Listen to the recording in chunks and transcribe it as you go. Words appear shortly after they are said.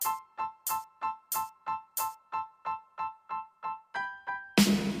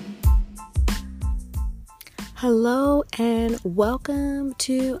Hello and welcome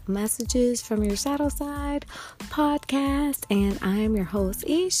to Messages from Your Shadow Side podcast, and I am your host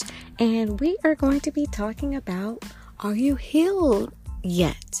Ish, and we are going to be talking about, are you healed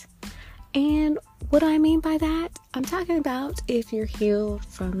yet? And what do I mean by that? I'm talking about if you're healed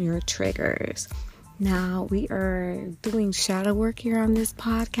from your triggers. Now, we are doing shadow work here on this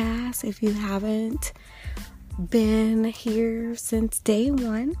podcast. If you haven't been here since day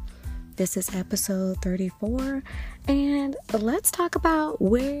one, this is episode 34, and let's talk about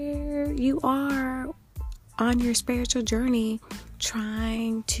where you are on your spiritual journey,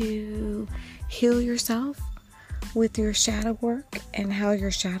 trying to heal yourself with your shadow work and how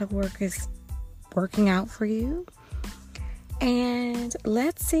your shadow work is working out for you. And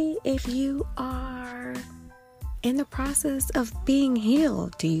let's see if you are in the process of being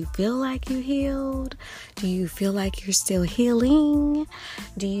healed. Do you feel like you healed? Do you feel like you're still healing?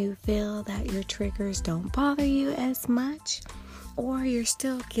 Do you feel that your triggers don't bother you as much? Or you're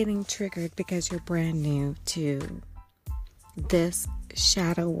still getting triggered because you're brand new to this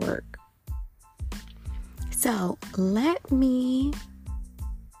shadow work? So let me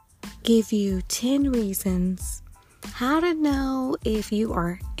give you 10 reasons how to know if you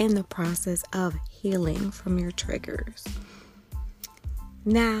are in the process of healing from your triggers.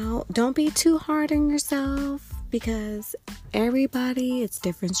 Now, don't be too hard on yourself, because it's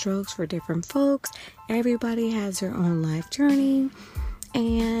different strokes for different folks. Everybody has their own life journey,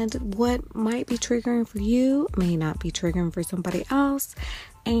 and what might be triggering for you may not be triggering for somebody else.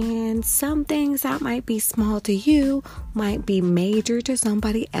 And some things that might be small to you might be major to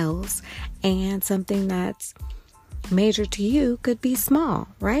somebody else, and something that's major to you could be small,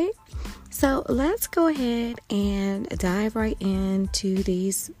 right? So let's go ahead and dive right into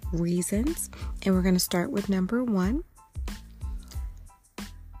these reasons. And we're going to start with number 1.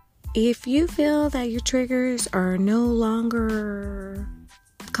 If you feel that your triggers are no longer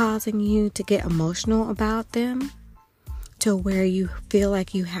causing you to get emotional about them, to where you feel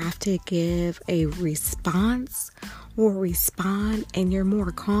like you have to give a response or respond, and you're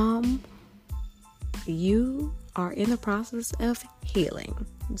more calm, you are in the process of healing.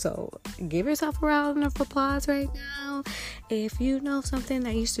 So give yourself a round of applause right now. If you know something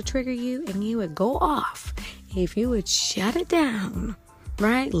that used to trigger you and you would go off, if you would shut it down,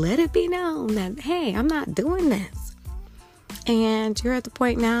 right? Let it be known that, hey, I'm not doing this. And you're at the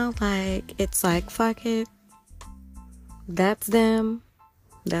point now, it's like, fuck it. That's them.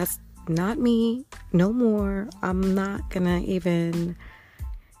 That's not me. No more. I'm not gonna even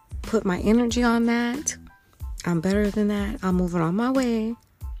put my energy on that. I'm better than that. I'm moving on my way.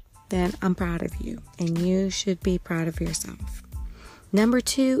 Then I'm proud of you, and you should be proud of yourself. Number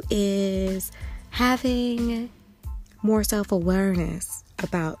 2 is having more self-awareness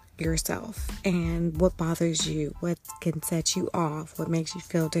about yourself and what bothers you, what can set you off, what makes you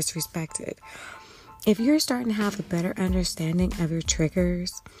feel disrespected. If you're starting to have a better understanding of your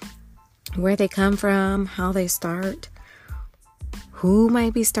triggers, where they come from, how they start, who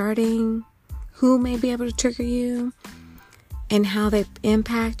might be starting, who may be able to trigger you, and how they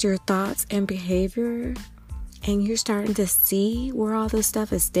impact your thoughts and behavior, and you're starting to see where all this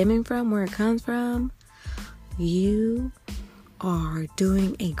stuff is stemming from, where it comes from, you are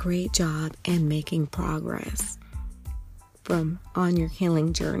doing a great job and making progress on your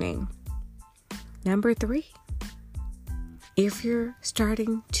healing journey. Number 3, if you're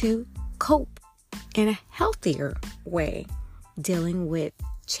starting to cope in a healthier way, dealing with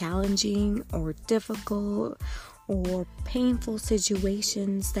challenging or difficult or painful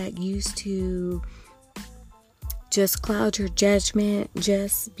situations that used to just cloud your judgment,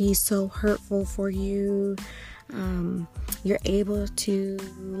 just be so hurtful for you, you're able to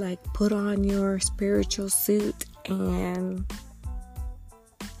put on your spiritual suit and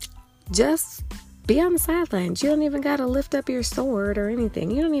just be on the sidelines. You don't even got to lift up your sword or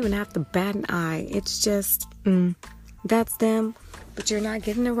anything. You don't even have to bat an eye. It's just, that's them, but you're not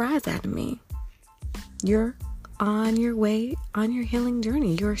getting a rise out of me. You're on your way, on your healing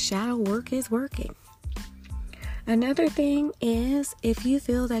journey. Your shadow work is working. Another thing is, if you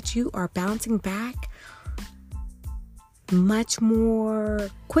feel that you are bouncing back much more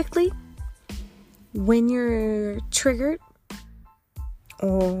quickly when you're triggered,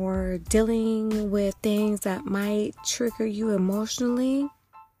 or dealing with things that might trigger you emotionally,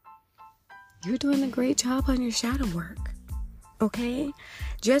 you're doing a great job on your shadow work. Okay?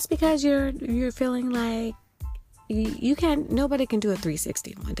 Just because you're feeling like nobody can do a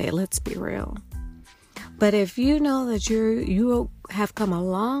 360 in one day. Let's be real. But if you know that you have come a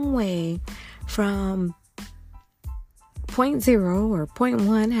long way from 0.0 or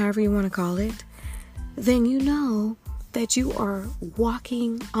 0.1, however you want to call it, then you know that you are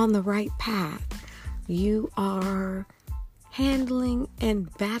walking on the right path. You are handling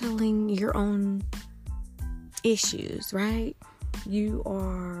and battling your own issues, right? You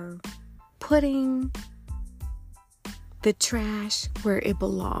are putting the trash where it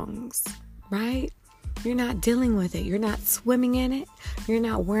belongs, right? You're not dealing with it. You're not swimming in it. You're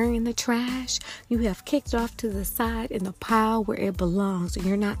not wearing the trash. You have kicked off to the side in the pile where it belongs. And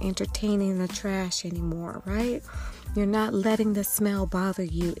you're not entertaining the trash anymore, right? You're not letting the smell bother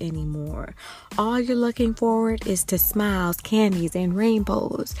you anymore. All you're looking forward is to smiles, candies, and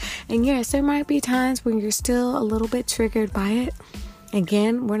rainbows. And yes, there might be times when you're still a little bit triggered by it.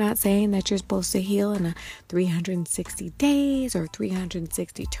 Again, we're not saying that you're supposed to heal in a 360 days or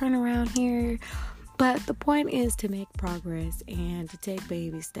 360 turnaround here. But the point is to make progress and to take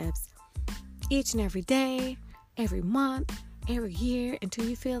baby steps each and every day, every month, every year, until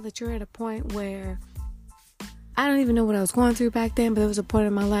you feel that you're at a point where, I don't even know what I was going through back then, but there was a point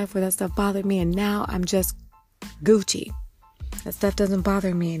in my life where that stuff bothered me, and now I'm just Gucci. That stuff doesn't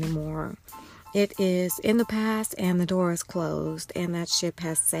bother me anymore. It is in the past, and the door is closed, and that ship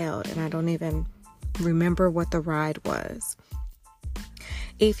has sailed, and I don't even remember what the ride was.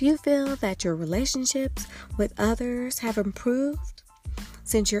 If you feel that your relationships with others have improved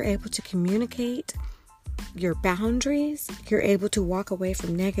since you're able to communicate your boundaries, you're able to walk away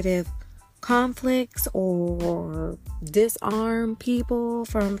from negative conflicts or disarm people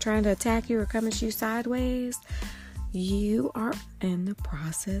from trying to attack you or come at you sideways, you are in the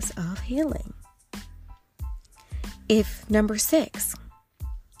process of healing. Number 6,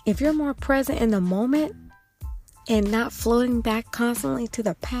 if you're more present in the moment and not floating back constantly to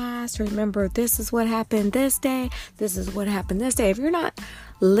the past, remember this is what happened this day, this is what happened this day. If you're not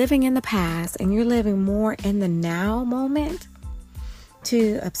living in the past and you're living more in the now moment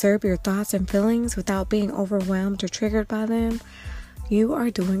to observe your thoughts and feelings without being overwhelmed or triggered by them, you are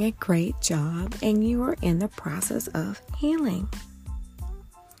doing a great job and you are in the process of healing.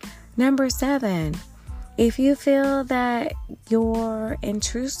 Number 7, if you feel that your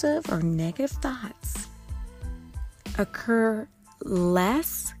intrusive or negative thoughts occur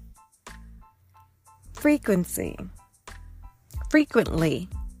less frequently,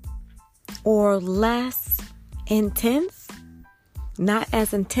 or less intense, not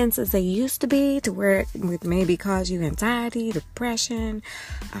as intense as they used to be, to where it would maybe cause you anxiety, depression,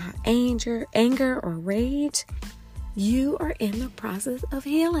 anger, or rage, you are in the process of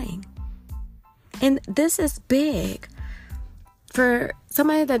healing. And this is big. For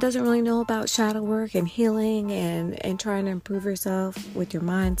somebody that doesn't really know about shadow work and healing and trying to improve yourself with your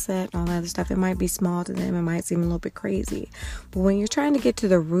mindset and all that other stuff, it might be small to them. It might seem a little bit crazy. But when you're trying to get to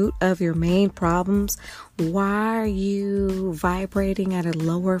the root of your main problems, why are you vibrating at a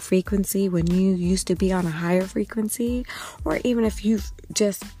lower frequency when you used to be on a higher frequency? Or even if you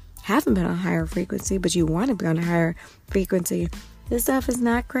just haven't been on a higher frequency, but you want to be on a higher frequency, this stuff is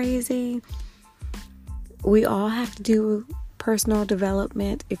not crazy. We all have to do personal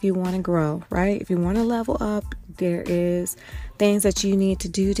development if you want to grow, right? If you want to level up, there is things that you need to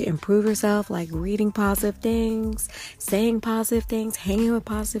do to improve yourself, like reading positive things, saying positive things, hanging with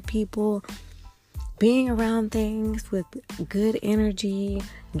positive people, being around things with good energy,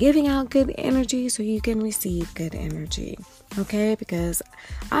 giving out good energy so you can receive good energy, okay? Because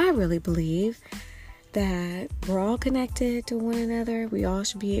I really believe that we're all connected to one another. We all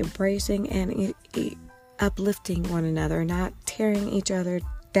should be embracing and uplifting one another, not tearing each other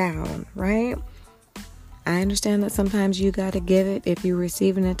down, right? I understand that sometimes you got to give it if you're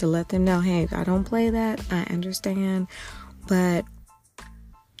receiving it to let them know, hey, I don't play that. I understand. But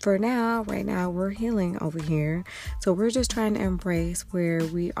for now, right now, we're healing over here. So we're just trying to embrace where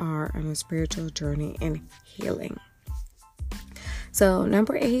we are on a spiritual journey and healing. So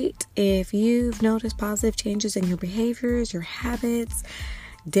number 8, if you've noticed positive changes in your behaviors, your habits,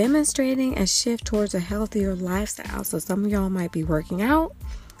 demonstrating a shift towards a healthier lifestyle. So some of y'all might be working out.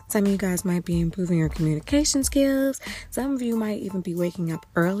 Some of you guys might be improving your communication skills. Some of you might even be waking up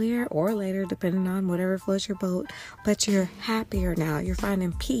earlier or later, depending on whatever floats your boat. But you're happier now. You're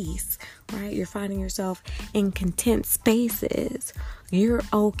finding peace, right? You're finding yourself in content spaces. You're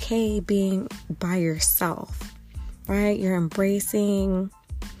okay being by yourself, right? You're embracing,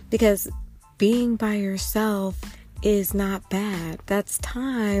 because being by yourself is not bad. That's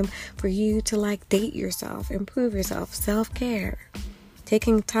time for you to date yourself, improve yourself, self-care,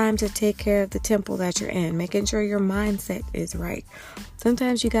 taking time to take care of the temple that you're in, making sure your mindset is right.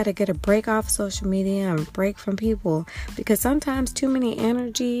 Sometimes you got to get a break off social media and break from people, because sometimes too many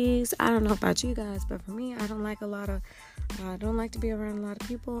energies, I don't know about you guys, but for me, I don't like a lot of I don't like to be around a lot of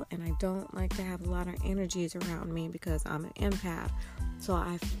people, and I don't like to have a lot of energies around me because I'm an empath. So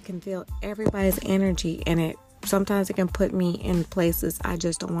I can feel everybody's energy, and sometimes it can put me in places I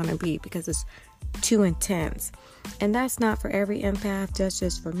just don't want to be because it's too intense. And that's not for every empath, that's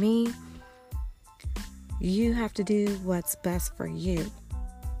just for me. You have to do what's best for you.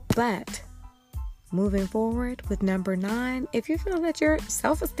 But moving forward with number 9, if you feel that your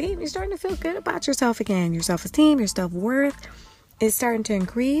self-esteem, you're starting to feel good about yourself again, your self-esteem, your self-worth is starting to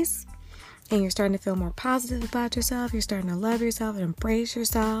increase, and you're starting to feel more positive about yourself, you're starting to love yourself and embrace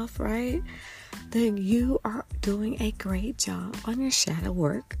yourself, right? Then you are doing a great job on your shadow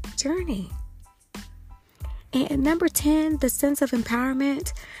work journey. And number 10, the sense of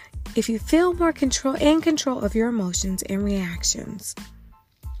empowerment. If you feel more in control of your emotions and reactions,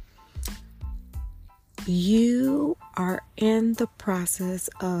 you are in the process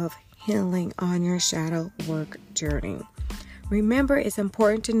of healing on your shadow work journey. Remember, it's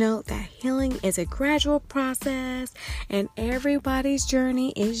important to note that healing is a gradual process and everybody's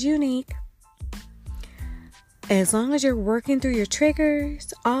journey is unique. As long as you're working through your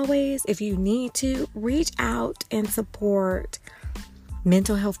triggers, always, if you need to, reach out and support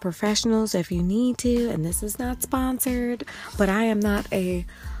mental health professionals if you need to. And this is not sponsored, but I am not a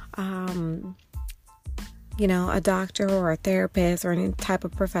doctor or a therapist or any type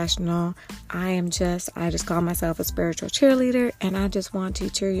of professional. I just call myself a spiritual cheerleader, and I just want to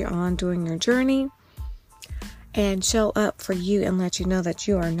cheer you on during your journey and show up for you and let you know that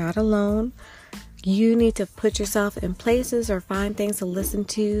you are not alone. You need to put yourself in places or find things to listen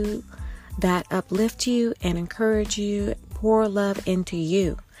to that uplift you and encourage you, pour love into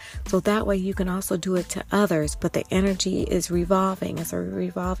you. So that way you can also do it to others, but the energy is revolving. It's a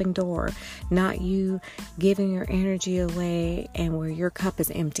revolving door, not you giving your energy away and where your cup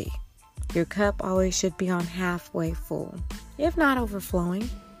is empty. Your cup always should be on halfway full, if not overflowing.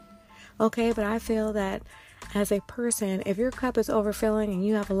 Okay, but I feel that as a person, if your cup is overfilling and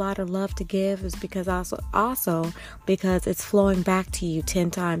you have a lot of love to give, is because also because it's flowing back to you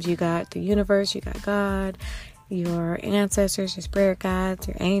 10 times. You got the universe, you got God, your ancestors, your spirit guides,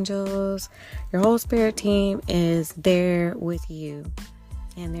 your angels, your whole spirit team is there with you.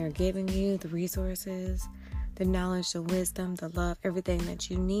 And they're giving you the resources, the knowledge, the wisdom, the love, everything that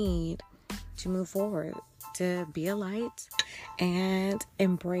you need to move forward, to be a light and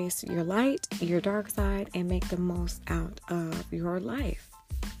embrace your light, your dark side, and make the most out of your life.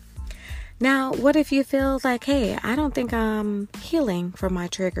 Now, what if you feel like, hey, I don't think I'm healing from my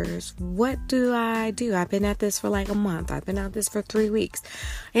triggers? What do I do? I've been at this for like a month. I've been at this for 3 weeks.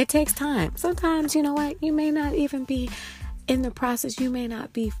 It takes time. Sometimes, you know what? You may not even be in the process. You may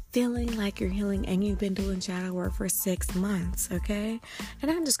not be feeling like you're healing, and you've been doing shadow work for 6 months, okay? And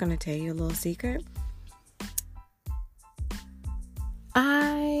I'm just going to tell you a little secret.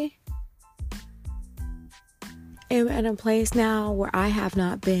 I am in a place now where I have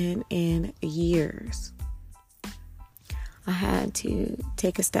not been in years. I had to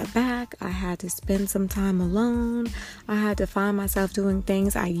take a step back. I had to spend some time alone. I had to find myself doing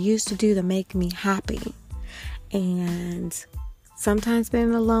things I used to do to make me happy. And sometimes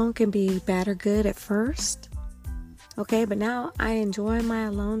being alone can be bad or good at first. Okay, but now I enjoy my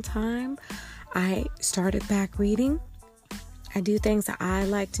alone time. I started back reading. I do things that I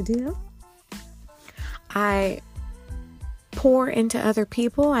like to do. I pour into other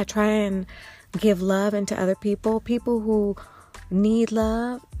people. I try and give love into other people. People who need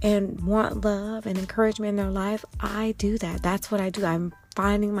love and want love and encouragement in their life. I do that. That's what I do. I'm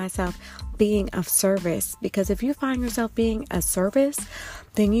finding myself being of service. Because if you find yourself being of service,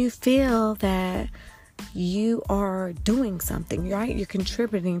 then you feel that you are doing something, right? You're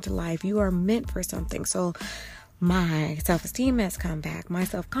contributing to life. You are meant for something. So my self-esteem has come back. My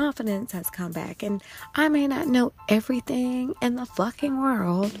self-confidence has come back. And I may not know everything in the fucking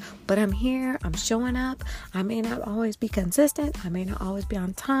world, but I'm here. I'm showing up. I may not always be consistent. I may not always be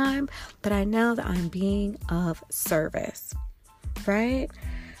on time, but I know that I'm being of service, right?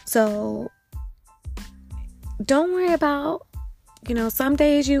 So don't worry about, some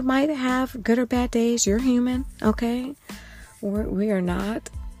days you might have good or bad days. You're human, okay? We are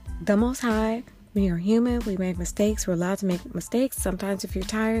not the Most High. We are human. We make mistakes. We're allowed to make mistakes. Sometimes if you're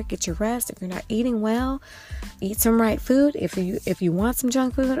tired, get your rest. If you're not eating well, eat some right food. If you want some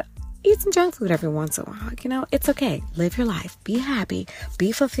junk food, eat some junk food every once in a while. It's okay. Live your life. Be happy.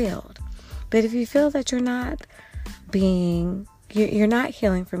 Be fulfilled. But if you feel that you're not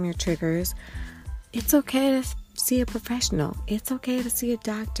healing from your triggers, it's okay to see a professional. It's okay to see a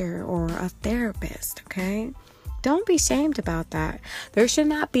doctor or a therapist, okay? Don't be shamed about that. There should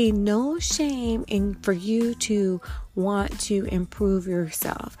not be no shame for you to want to improve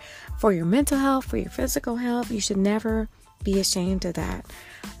yourself. For your mental health, for your physical health, you should never be ashamed of that.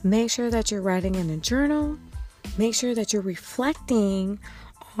 Make sure that you're writing in a journal. Make sure that you're reflecting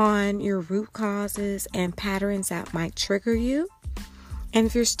on your root causes and patterns that might trigger you. And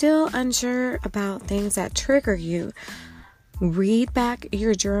if you're still unsure about things that trigger you, read back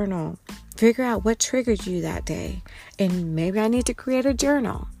your journal. Figure out what triggered you that day. And maybe I need to create a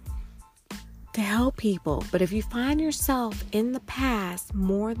journal to help people. But if you find yourself in the past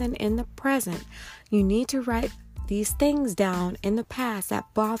more than in the present, you need to write these things down in the past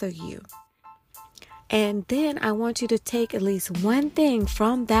that bother you. And then I want you to take at least one thing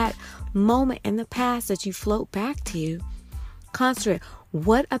from that moment in the past that you float back to. Concentrate.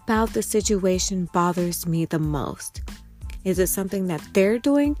 What about the situation bothers me the most? Is it something that they're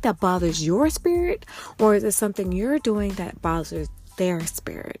doing that bothers your spirit? Or is it something you're doing that bothers their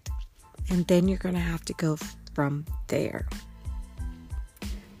spirit? And then you're going to have to go from there.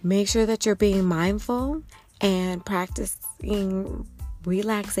 Make sure that you're being mindful and practicing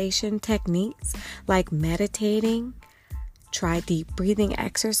relaxation techniques like meditating. Try deep breathing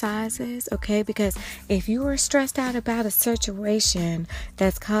exercises, okay? Because if you are stressed out about a situation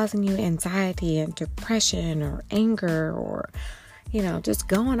that's causing you anxiety and depression or anger or, just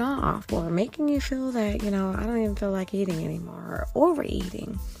going off or making you feel that, I don't even feel like eating anymore, or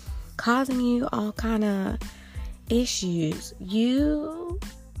overeating, causing you all kind of issues, you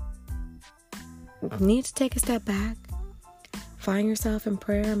need to take a step back. Find yourself in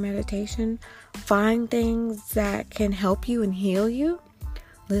prayer and meditation. Find things that can help you and heal you.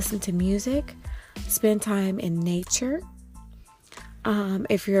 Listen to music. Spend time in nature.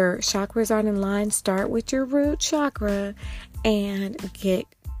 If your chakras aren't in line, start with your root chakra and get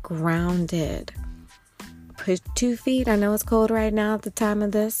grounded. Put 2 feet. I know it's cold right now at the time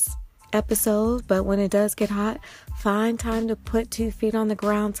of this episode, but when it does get hot, find time to put 2 feet on the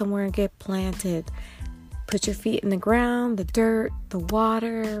ground somewhere and get planted. Put your feet in the ground, the dirt, the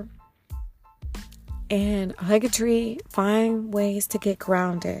water, and hug a tree. Find ways to get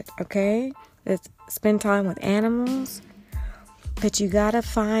grounded, okay? Let's spend time with animals. But you gotta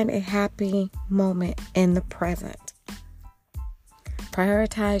find a happy moment in the present.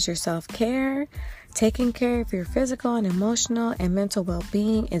 Prioritize your self-care. Taking care of your physical and emotional and mental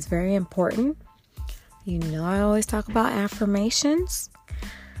well-being is very important. I always talk about affirmations.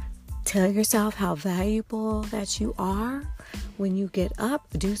 Tell yourself how valuable that you are. When you get up,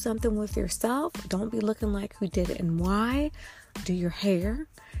 do something with yourself. Don't be looking like who did it and why. Do your hair.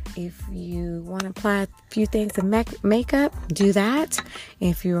 If you want to apply a few things of makeup, do that.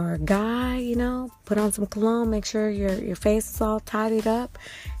 If you're a guy, put on some cologne. Make sure your face is all tidied up.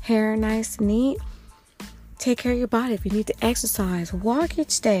 Hair nice and neat. Take care of your body. If you need to exercise, walk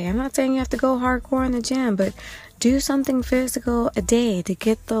each day. I'm not saying you have to go hardcore in the gym, but do something physical a day to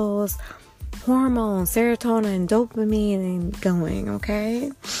get those hormones, serotonin, and dopamine going,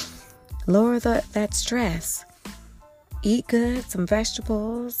 okay? Lower that stress. Eat good, some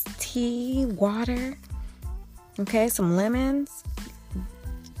vegetables, tea, water, okay? Some lemons.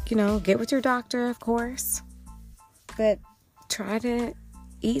 Get with your doctor, of course. But try to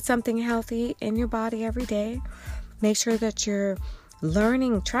eat something healthy in your body every day. Make sure that you're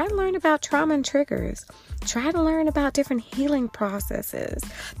try to learn about trauma and triggers. Try to learn about different healing processes.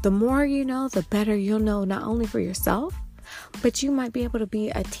 The more you know, the better you'll know, not only for yourself, but you might be able to be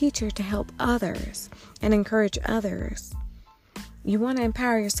a teacher to help others and encourage others. You want to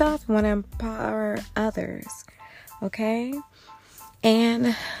empower yourself, you want to empower others, okay?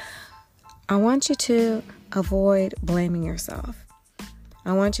 And I want you to avoid blaming yourself.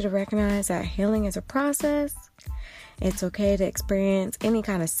 I want you to recognize that healing is a process. It's okay to experience any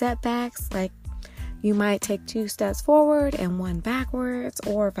kind of setbacks, like you might take 2 steps forward and 1 backwards,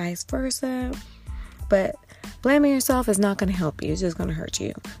 or vice versa. But blaming yourself is not going to help you. It's just going to hurt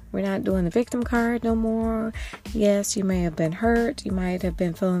you. We're not doing the victim card no more. Yes, you may have been hurt. You might have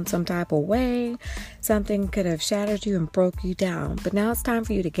been feeling some type of way. Something could have shattered you and broke you down. But now it's time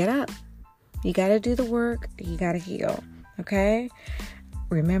for you to get up. You got to do the work. You got to heal. Okay?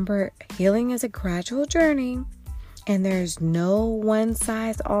 Remember, healing is a gradual journey. And there's no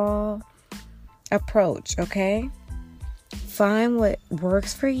one-size-all approach, okay? Find what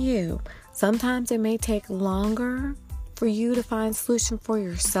works for you. Sometimes it may take longer for you to find a solution for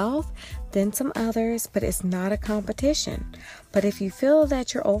yourself than some others, but it's not a competition. But if you feel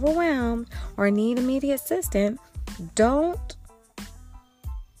that you're overwhelmed or need immediate assistance, don't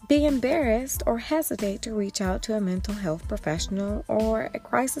be embarrassed or hesitate to reach out to a mental health professional or a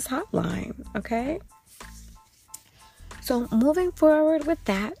crisis hotline, okay? So moving forward with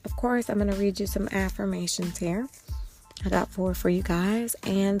that, of course, I'm going to read you some affirmations here. I got 4 for you guys.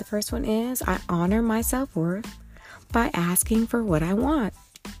 And the first one is, I honor my self-worth by asking for what I want.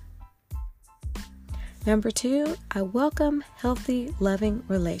 Number 2, I welcome healthy, loving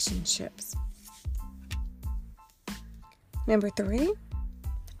relationships. Number 3,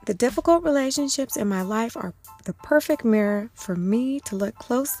 the difficult relationships in my life are the perfect mirror for me to look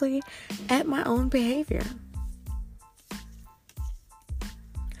closely at my own behavior.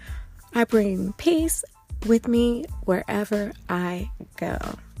 I bring peace with me wherever I go.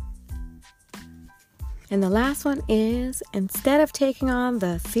 And the last one is, instead of taking on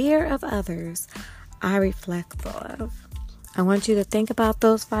the fear of others, I reflect love. I want you to think about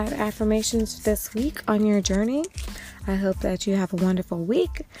those 5 affirmations this week on your journey. I hope that you have a wonderful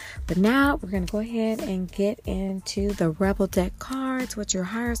week. But now we're going to go ahead and get into the Rebel Deck cards, what your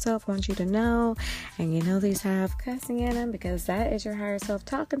higher self wants you to know. And you know these have cussing in them because that is your higher self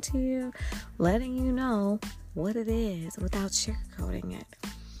talking to you, letting you know what it is without sugarcoating it.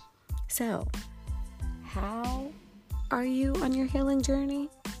 So, how are you on your healing journey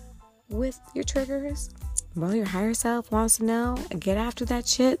with your triggers? Well, your higher self wants to know, get after that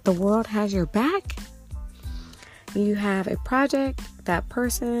shit. The world has your back. You have a project. That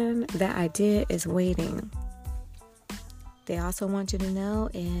person, that idea is waiting. They also want you to know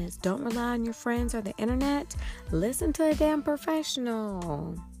is, don't rely on your friends or the internet. Listen to a damn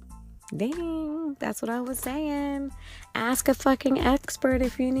professional. Dang, that's what I was saying. Ask a fucking expert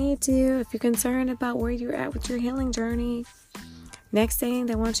if you need to, if you're concerned about where you're at with your healing journey. Next thing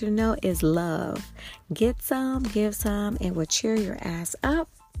they want you to know is love. Get some, give some, it will cheer your ass up.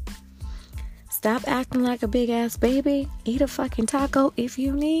 Stop acting like a big ass baby. Eat a fucking taco if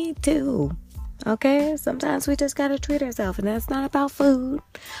you need to. Okay? Sometimes we just gotta treat ourselves, and that's not about food.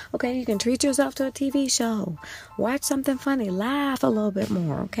 Okay? You can treat yourself to a TV show. Watch something funny. Laugh a little bit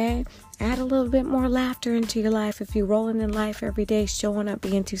more, okay? Add a little bit more laughter into your life if you're rolling in life every day, showing up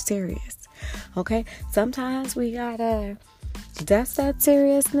being too serious. Okay? Sometimes we gotta dust that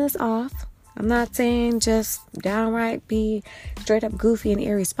seriousness off. I'm not saying just downright be straight up goofy and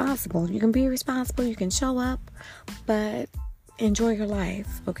irresponsible. You can be responsible, you can show up, but enjoy your life,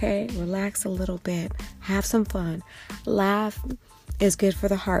 okay? Relax a little bit. Have some fun. Laugh is good for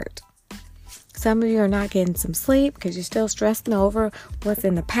the heart. Some of you are not getting some sleep because you're still stressing over what's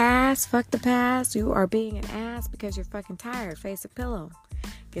in the past. Fuck the past. You are being an ass because you're fucking tired. Face a pillow.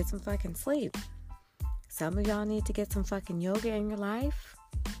 Get some fucking sleep. Some of y'all need to get some fucking yoga in your life.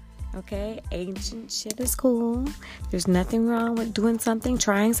 Okay? Ancient shit is cool. There's nothing wrong with doing something,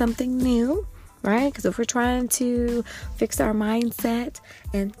 trying something new, right? Because if we're trying to fix our mindset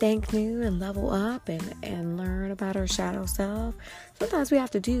and think new and level up and learn about our shadow self, sometimes we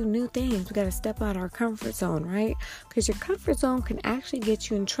have to do new things. We got to step out our comfort zone, right? Because your comfort zone can actually get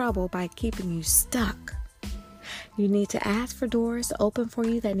you in trouble by keeping you stuck. You need to ask for doors to open for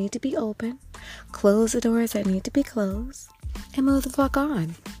you that need to be open. Close the doors that need to be closed. And move the fuck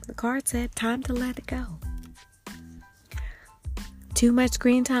on. The card said, time to let it go. Too much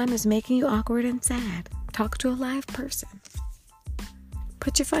screen time is making you awkward and sad. Talk to a live person.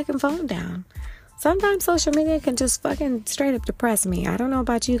 Put your fucking phone down. Sometimes social media can just fucking straight up depress me. I don't know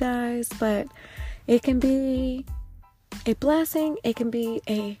about you guys, but it can be a blessing. It can be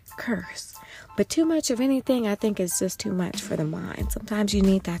a curse. But too much of anything, I think, is just too much for the mind. Sometimes you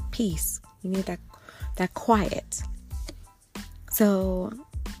need that peace. You need that quiet. So,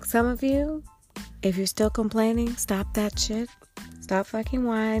 some of you, if you're still complaining, stop that shit. Stop fucking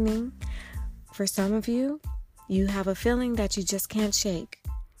whining. For some of you, you have a feeling that you just can't shake.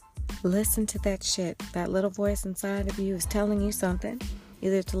 Listen to that shit. That little voice inside of you is telling you something.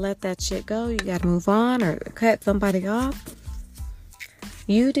 Either to let that shit go, you gotta move on, or cut somebody off.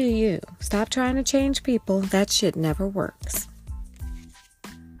 You do you. Stop trying to change people. That shit never works.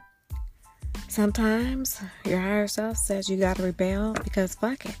 Sometimes your higher self says you gotta rebel because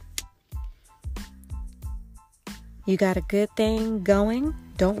fuck it. You got a good thing going.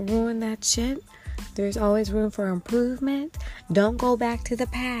 Don't ruin that shit. There's always room for improvement. Don't go back to the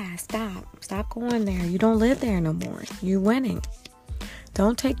past. Stop going there. You don't live there no more. You're winning.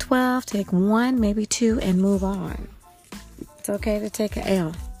 Don't take 12, take 1, maybe 2, and move on. It's okay to take an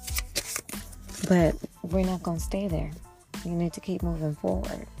L. But we're not going to stay there. You need to keep moving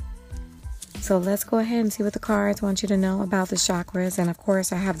forward. So let's go ahead and see what the cards want you to know about the chakras. And of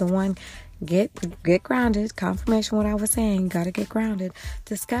course, I have the one, get grounded. Confirmation what I was saying. You got to get grounded.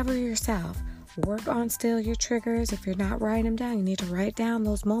 Discover yourself. work on still your triggers. If you're not writing them down, you need to write down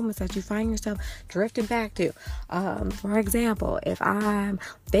those moments that you find yourself drifting back to. For example, if I'm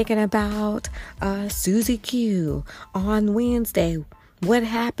thinking about Susie Q on Wednesday, what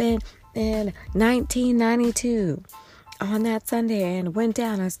happened in 1992 on that Sunday and went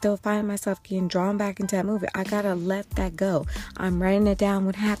down, I still find myself getting drawn back into that movie. I gotta let that go. I'm writing it down,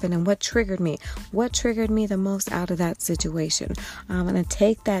 what happened and what triggered me. What triggered me the most out of that situation. I'm gonna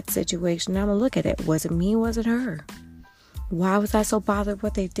take that situation and I'm gonna look at it. Was it me? Was it her? Why was I so bothered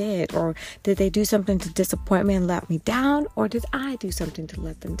what they did? Or did they do something to disappoint me and let me down? Or did I do something to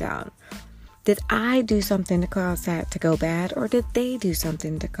let them down? Did I do something to cause that to go bad? Or did they do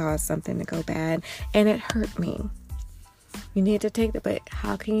something to cause something to go bad and it hurt me? You need to take that, but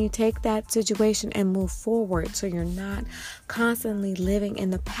how can you take that situation and move forward so you're not constantly living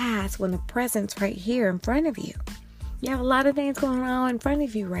in the past when the present's right here in front of you? You have a lot of things going on in front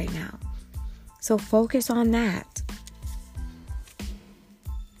of you right now. So focus on that.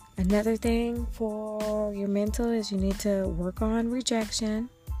 Another thing for your mental is you need to work on rejection.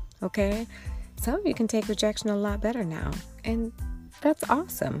 Okay? Some of you can take rejection a lot better now. And that's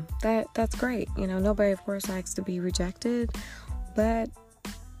awesome. That's great. You know, nobody, of course, likes to be rejected. But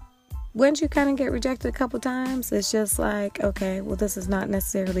once you kind of get rejected a couple times, it's just like, okay, well, this is not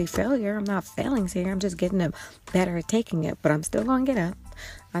necessarily failure. I'm not failing here. I'm just getting better at taking it. But I'm still going to get up.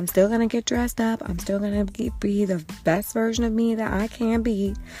 I'm still going to get dressed up. I'm still going to be the best version of me that I can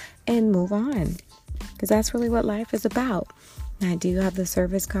be and move on. Because that's really what life is about. I do have the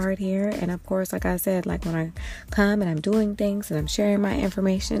service card here, and of course, like I said, like when I come and I'm doing things and I'm sharing my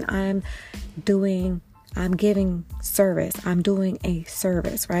information, I'm giving service. I'm doing a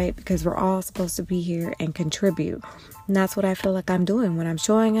service, right? Because we're all supposed to be here and contribute. And that's what I feel like I'm doing when I'm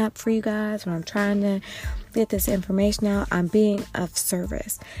showing up for you guys, when I'm trying to get this information out. I'm being of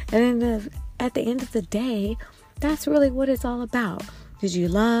service. And then at the end of the day, that's really what it's all about. Did you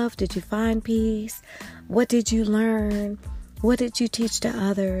love? Did you find peace? What did you learn? What did you teach to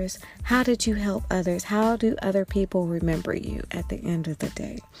others? How did you help others? How do other people remember you at the end of the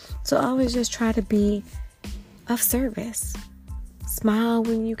day? So always just try to be of service. Smile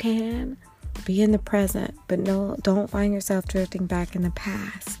when you can. Be in the present. But no, don't find yourself drifting back in the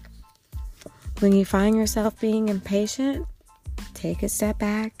past. When you find yourself being impatient, take a step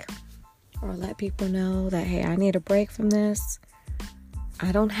back or let people know that, hey, I need a break from this.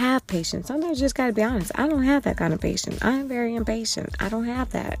 I don't have patience. Sometimes you just got to be honest. I don't have that kind of patience. I'm very impatient. I don't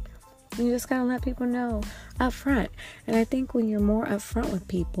have that. You just got to let people know up front. And I think when you're more upfront with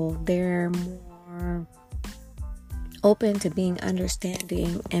people, they're more open to being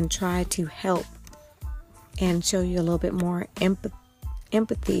understanding and try to help and show you a little bit more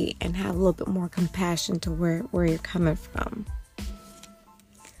empathy and have a little bit more compassion to where you're coming from.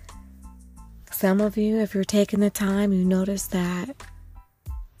 Some of you, if you're taking the time, you notice that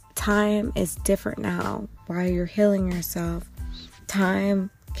time is different now. While you're healing yourself, time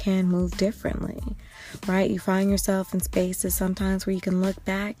can move differently, right? You find yourself in spaces sometimes where you can look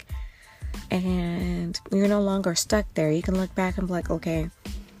back and you're no longer stuck there. You can look back and be like, okay,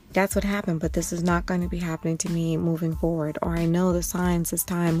 that's what happened, but this is not going to be happening to me moving forward. Or I know the signs this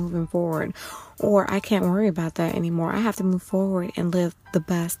time moving forward. Or I can't worry about that anymore. I have to move forward and live the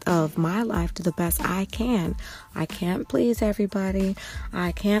best of my life to the best I can. I can't please everybody.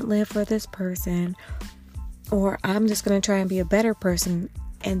 I can't live for this person. Or I'm just going to try and be a better person.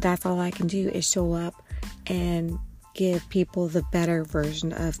 And that's all I can do is show up and give people the better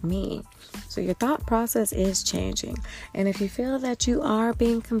version of me. So your thought process is changing. And if you feel that you are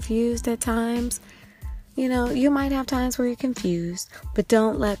being confused at times, you know, you might have times where you're confused, but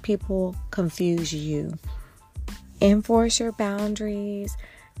don't let people confuse you. Enforce your boundaries,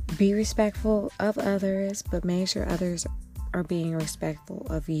 be respectful of others, but make sure others are being respectful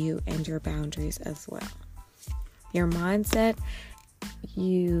of you and your boundaries as well. Your mindset,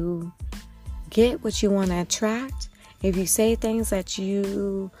 you get what you want to attract. If you say things that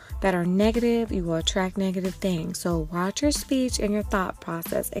are negative, you will attract negative things. So watch your speech and your thought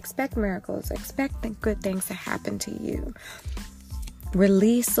process. Expect miracles. Expect the good things to happen to you.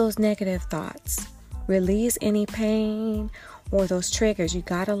 Release those negative thoughts. Release any pain or those triggers. You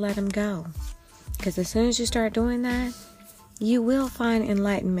got to let them go. Because as soon as you start doing that, you will find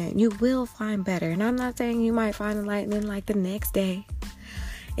enlightenment. You will find better. And I'm not saying you might find enlightenment like the next day.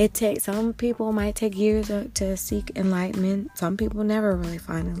 Some people might take years to seek enlightenment. Some people never really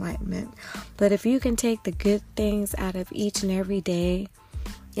find enlightenment. But if you can take the good things out of each and every day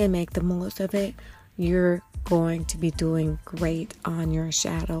and make the most of it, you're going to be doing great on your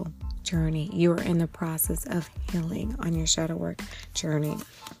shadow journey. You are in the process of healing on your shadow work journey.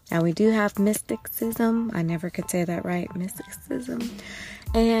 Now, we do have mysticism. I never could say that right. Mysticism.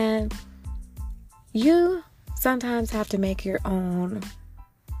 And you sometimes have to make your own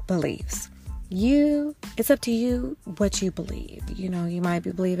beliefs. It's up to you what you believe. You know, you might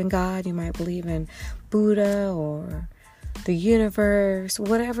believe in God, you might believe in Buddha or the universe,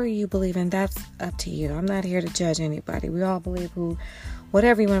 whatever you believe in, that's up to you. I'm not here to judge anybody. We all believe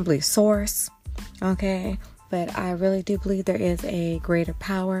whatever you want to believe, source, okay? But I really do believe there is a greater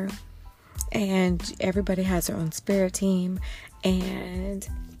power, and everybody has their own spirit team, and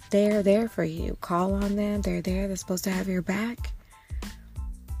they're there for you. Call on them. They're there. They're supposed to have your back.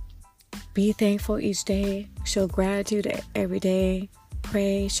 Be thankful each day. Show gratitude every day.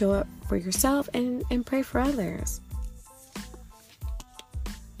 Pray. Show up for yourself and pray for others.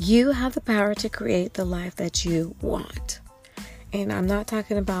 You have the power to create the life that you want. And I'm not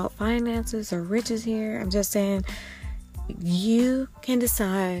talking about finances or riches here. I'm just saying you can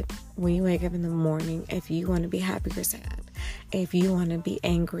decide when you wake up in the morning if you want to be happy or sad, if you want to be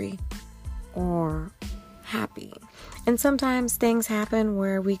angry or happy. And sometimes things happen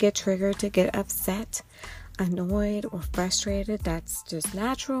where we get triggered to get upset, annoyed, or frustrated. That's just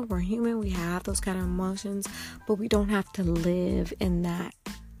natural. We're human. We have those kind of emotions, but we don't have to live in that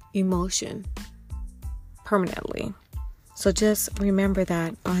emotion permanently. So just remember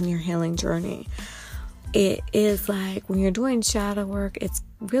that on your healing journey. It is like when you're doing shadow work, it's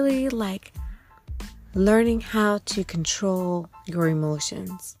really like learning how to control your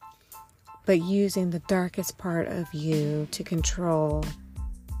emotions, but using the darkest part of you to control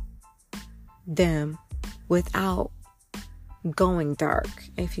them without going dark,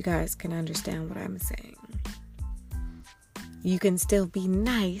 if you guys can understand what I'm saying. You can still be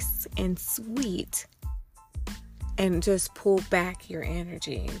nice and sweet and just pull back your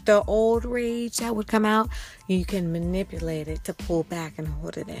energy. The old rage that would come out, you can manipulate it to pull back and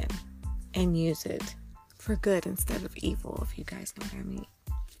hold it in and use it for good instead of evil, if you guys know what I mean.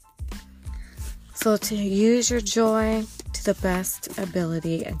 So to use your joy to the best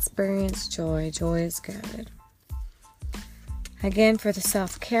ability, experience joy. Joy is good. Again, for the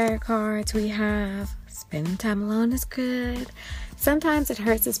self-care cards we have, spending time alone is good. Sometimes it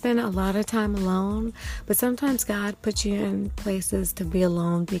hurts to spend a lot of time alone, but sometimes God puts you in places to be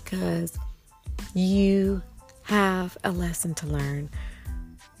alone because you have a lesson to learn.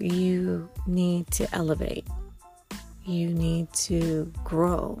 You need to elevate. You need to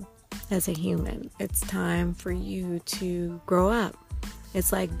grow as a human. It's time for you to grow up.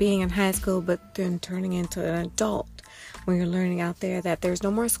 It's like being in high school, but then turning into an adult. When you're learning out there that there's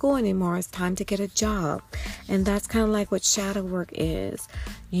no more school anymore, it's time to get a job. And that's kind of like what shadow work is.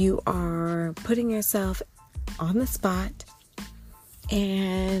 You are putting yourself on the spot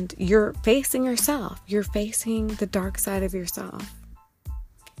and you're facing yourself. You're facing the dark side of yourself.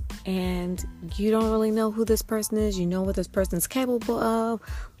 And you don't really know who this person is. You know what this person is capable of,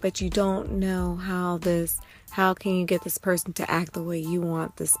 but you don't know how can you get this person to act the way you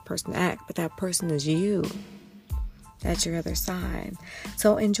want this person to act. But that person is you. That's your other side.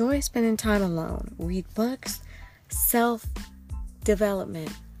 So enjoy spending time alone. Read books.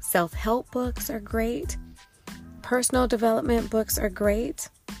 Self-development. Self-help books are great. Personal development books are great.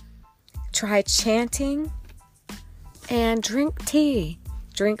 Try chanting. And drink tea.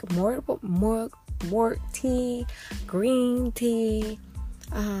 Drink more tea, green tea.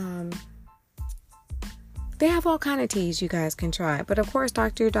 They have all kind of teas you guys can try. But of course,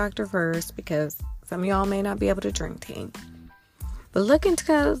 talk to your doctor first, because some of y'all may not be able to drink tea. But look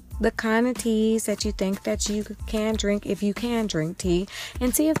into the kind of teas that you think that you can drink, if you can drink tea,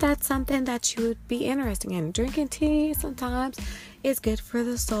 and see if that's something that you would be interested in. Drinking tea sometimes is good for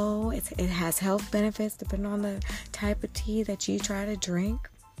the soul. It has health benefits depending on the type of tea that you try to drink.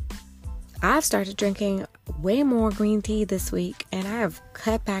 I've started drinking way more green tea this week, and I have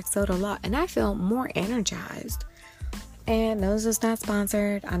cut back soda a lot, and I feel more energized. And no, this is not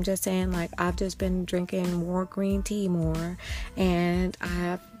sponsored. I'm just saying, like, I've just been drinking more green tea more. And I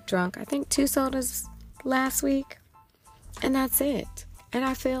have drunk, I think, 2 sodas last week. And that's it. And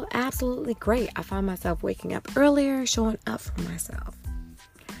I feel absolutely great. I find myself waking up earlier, showing up for myself.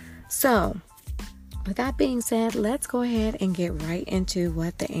 So, with that being said, let's go ahead and get right into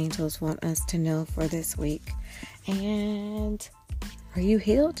what the angels want us to know for this week. And are you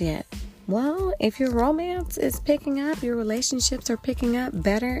healed yet? Well, if your romance is picking up, your relationships are picking up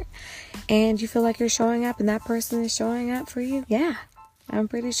better, and you feel like you're showing up and that person is showing up for you, yeah, I'm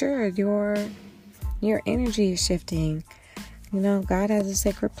pretty sure your energy is shifting. You know, God has a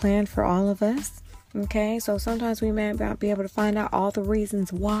sacred plan for all of us, Okay, so sometimes we may not be able to find out all the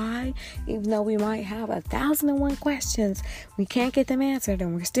reasons why, even though we might have 1,001 questions. We can't get them answered,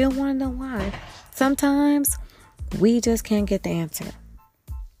 and we still want to know why. Sometimes we just can't get the answer.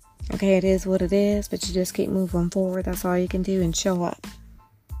 Okay, it is what it is, but you just keep moving forward. That's all you can do, and show up.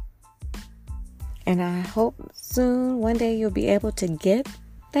 And I hope soon, one day, you'll be able to get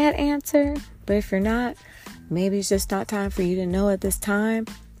that answer. But if you're not, maybe it's just not time for you to know at this time.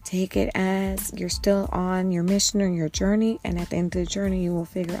 Take it as you're still on your mission or your journey, and at the end of the journey, you will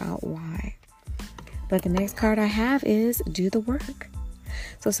figure out why. But the next card I have is do the work.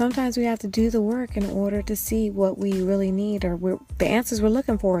 So sometimes we have to do the work in order to see what we really need, or the answers we're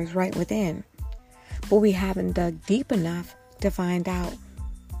looking for is right within. But we haven't dug deep enough to find out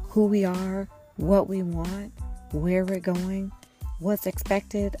who we are, what we want, where we're going, what's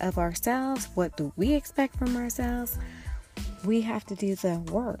expected of ourselves, what do we expect from ourselves. We have to do the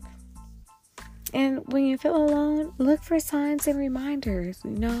work. And when you feel alone, look for signs and reminders.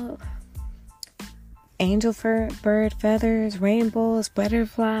 Angel bird feathers, rainbows,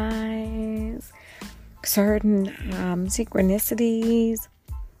 butterflies, certain synchronicities,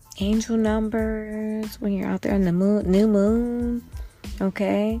 angel numbers when you're out there on the new moon,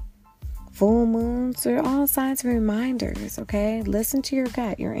 okay? Full moons, they're all signs and reminders, okay? Listen to your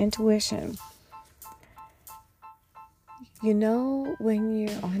gut, your intuition. When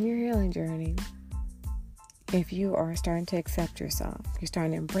you're on your healing journey, if you are starting to accept yourself, you're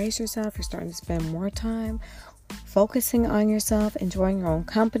starting to embrace yourself, you're starting to spend more time focusing on yourself, enjoying your own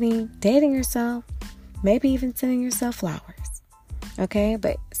company, dating yourself, maybe even sending yourself flowers. Okay?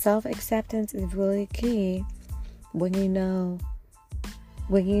 But self-acceptance is really key when you know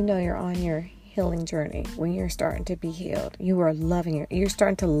you're on your healing journey, when you're starting to be healed. You are you're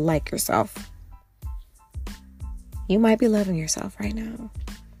starting to like yourself. You might be loving yourself right now.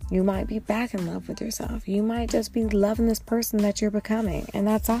 You might be back in love with yourself. You might just be loving this person that you're becoming, and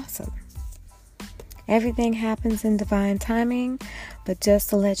that's awesome. Everything happens in divine timing, but just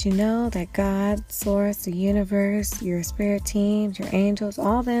to let you know that God, Source, the universe, your spirit teams, your angels,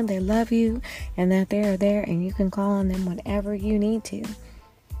 all them, they love you, and that they are there, and you can call on them whenever you need to.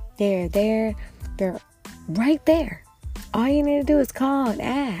 They're there. They're right there. All you need to do is call and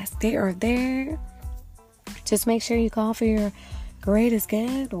ask. They are there. Just make sure you call for your greatest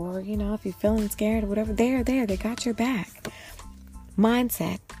good, or, if you're feeling scared or whatever, they're there. They got your back.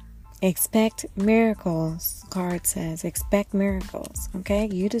 Mindset. Expect miracles. Card says, expect miracles. Okay?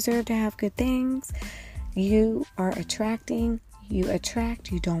 You deserve to have good things. You are attracting. You attract.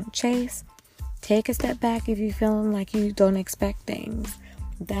 You don't chase. Take a step back if you're feeling like you don't expect things.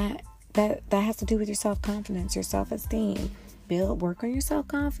 That has to do with your self-confidence, your self-esteem. Work on your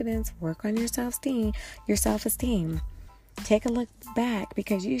self-confidence, work on your self-esteem. Take a look back,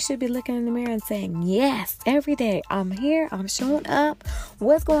 because you should be looking in the mirror and saying, yes, every day I'm here, I'm showing up.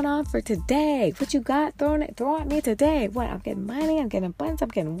 What's going on for today? What you got thrown at me today? What? I'm getting money, I'm getting abundance, I'm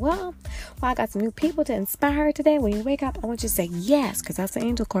getting wealth. Well, I got some new people to inspire today. When you wake up, I want you to say yes, because that's the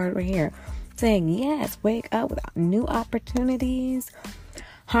angel card right here. Saying yes, wake up with new opportunities,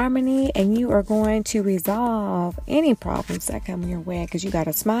 harmony, and you are going to resolve any problems that come your way, because you got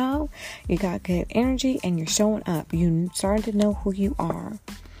a smile, you got good energy, and you're showing up. You starting to know who you are.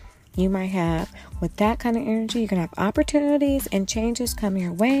 You might have, with that kind of energy, you're going to have opportunities and changes come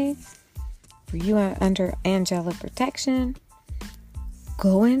your way. For you are under angelic protection.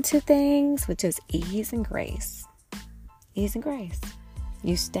 Go into things with just ease and grace. Ease and grace.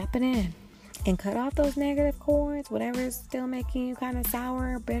 You stepping in. And cut off those negative cords, whatever is still making you kind of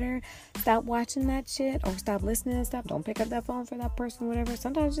sour or bitter. Stop watching that shit, or stop listening to stuff. Don't pick up that phone for that person, whatever.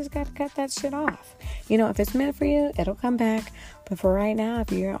 Sometimes you just got to cut that shit off. If it's meant for you, it'll come back. But for right now,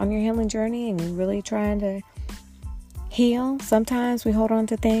 if you're on your healing journey and you're really trying to heal, sometimes we hold on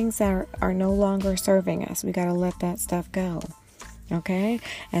to things that are no longer serving us. We got to let that stuff go. Okay?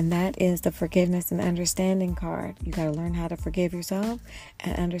 And that is the forgiveness and understanding card. You got to learn how to forgive yourself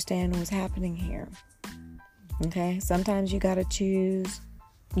and understand what's happening here. Okay? Sometimes you got to choose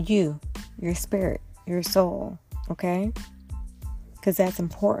you, your spirit, your soul. Okay? Because that's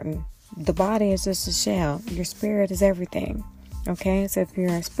important. The body is just a shell. Your spirit is everything. Okay? So if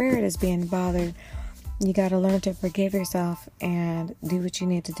your spirit is being bothered, you got to learn to forgive yourself and do what you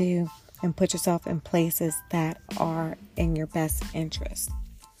need to do. And put yourself in places that are in your best interest.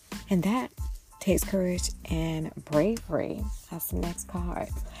 And that takes courage and bravery. That's the next card.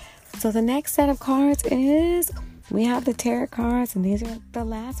 So the next set of cards is, we have the tarot cards, and these are the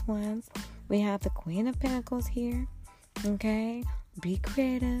last ones. We have the Queen of Pentacles here. Okay? Be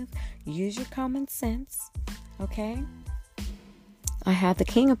creative. Use your common sense. Okay? I have the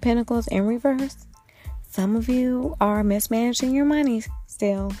King of Pentacles in reverse. Some of you are mismanaging your money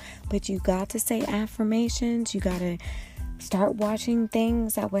still, but you got to say affirmations. You got to start watching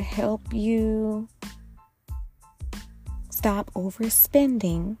things that will help you stop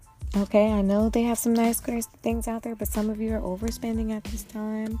overspending. Okay, I know they have some nice things out there, but some of you are overspending at this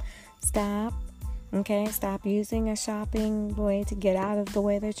time. Stop. Okay, stop using a shopping way to get out of the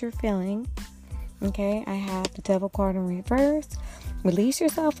way that you're feeling. Okay, I have the Devil card in reverse. Release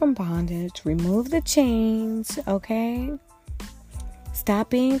yourself from bondage. Remove the chains. Okay, stop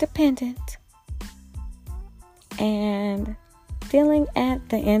being dependent and feeling at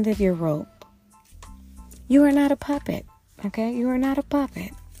the end of your rope. You are not a puppet. Okay, you are not a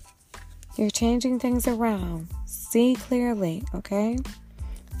puppet. You're changing things around. See clearly, okay?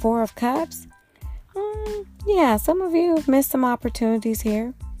 4 of Cups. Yeah, some of you have missed some opportunities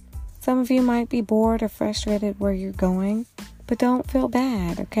here. Some of you might be bored or frustrated where you're going, but don't feel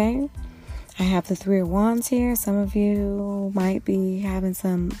bad, okay? I have the 3 of Wands here. Some of you might be having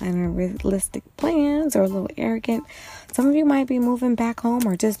some unrealistic plans or a little arrogant. Some of you might be moving back home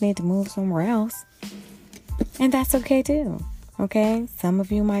or just need to move somewhere else. And that's okay too. Okay, some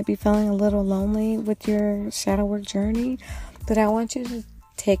of you might be feeling a little lonely with your shadow work journey, but I want you to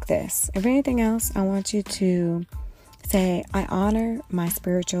take this. If anything else, I want you to say, I honor my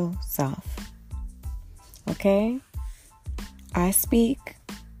spiritual self. Okay, I speak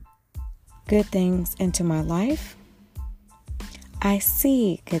good things into my life. I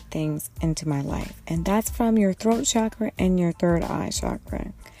see good things into my life. And that's from your throat chakra and your third eye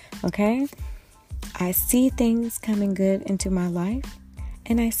chakra. Okay? I see things coming good into my life,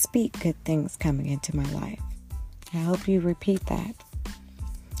 and I speak good things coming into my life. I hope you repeat that.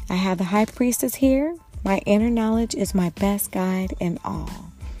 I have the High Priestess here. My inner knowledge is my best guide in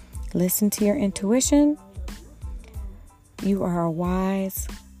all. Listen to your intuition. You are a wise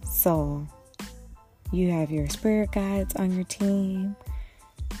soul. You have your spirit guides on your team.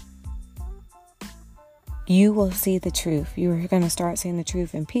 You will see the truth. You're going to start seeing the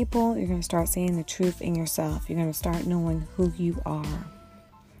truth in people. You're going to start seeing the truth in yourself. You're going to start knowing who you are.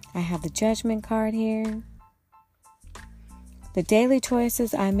 I have the Judgment card here. The daily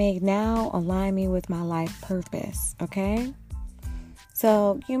choices I make now align me with my life purpose. Okay?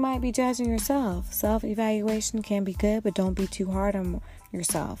 So you might be judging yourself. Self-evaluation can be good, but don't be too hard on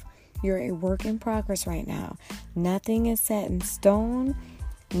yourself. You're a work in progress right now. Nothing is set in stone.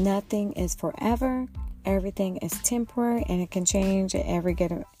 Nothing is forever. Everything is temporary, and it can change at any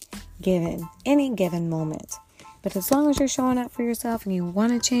given moment. But as long as you're showing up for yourself and you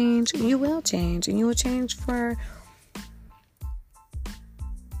want to change, you will change, and you will change for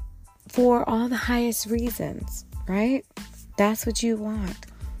all the highest reasons, right? That's what you want.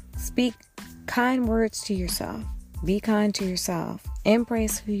 Speak kind words to yourself. Be kind to yourself.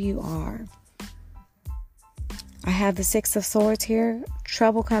 Embrace who you are. I have the 6 of Swords here.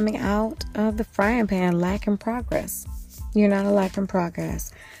 Trouble coming out of the frying pan. Lack in progress. You're not a lack in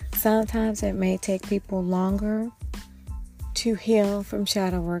progress. Sometimes it may take people longer to heal from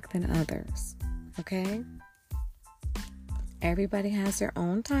shadow work than others. Okay? Everybody has their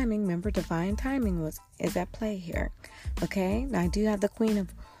own timing. Remember, divine timing is at play here. Okay? Now, I do have the Queen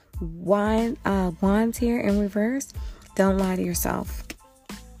of Wands here in reverse. Don't lie to yourself.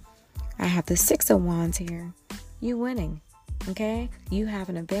 I have the 6 of Wands here. You winning, okay? You have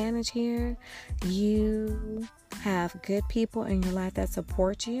an advantage here. You have good people in your life that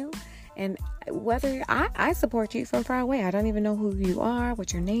support you. And whether I support you from far away, I don't even know who you are,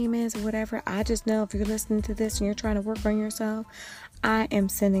 what your name is, or whatever. I just know if you're listening to this and you're trying to work on yourself, I am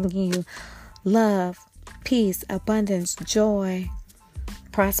sending you love, peace, abundance, joy,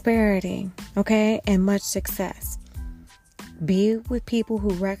 prosperity, okay? And much success. Be with people who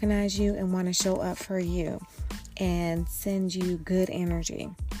recognize you and want to show up for you and send you good energy,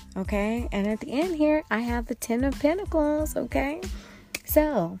 okay? And at the end here, I have the 10 of Pentacles, okay?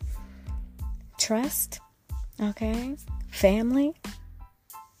 So, trust, okay? Family,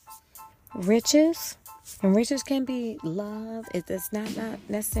 riches, and riches can be love. It does not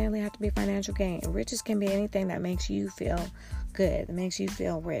necessarily have to be financial gain. Riches can be anything that makes you feel good, that makes you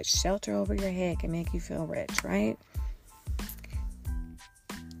feel rich. Shelter over your head can make you feel rich, right?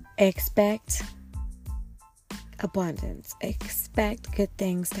 Expect abundance. Expect good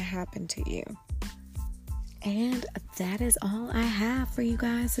things to happen to you. And that is all I have for you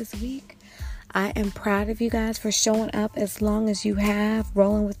guys this week. I am proud of you guys for showing up as long as you have,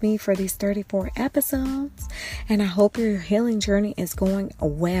 rolling with me for these 34 episodes. And I hope your healing journey is going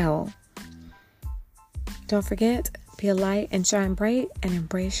well. Don't forget, be a light and shine bright, and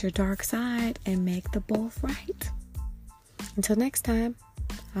embrace your dark side and make the both right. Until next time,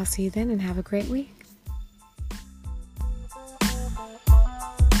 I'll see you then, and have a great week.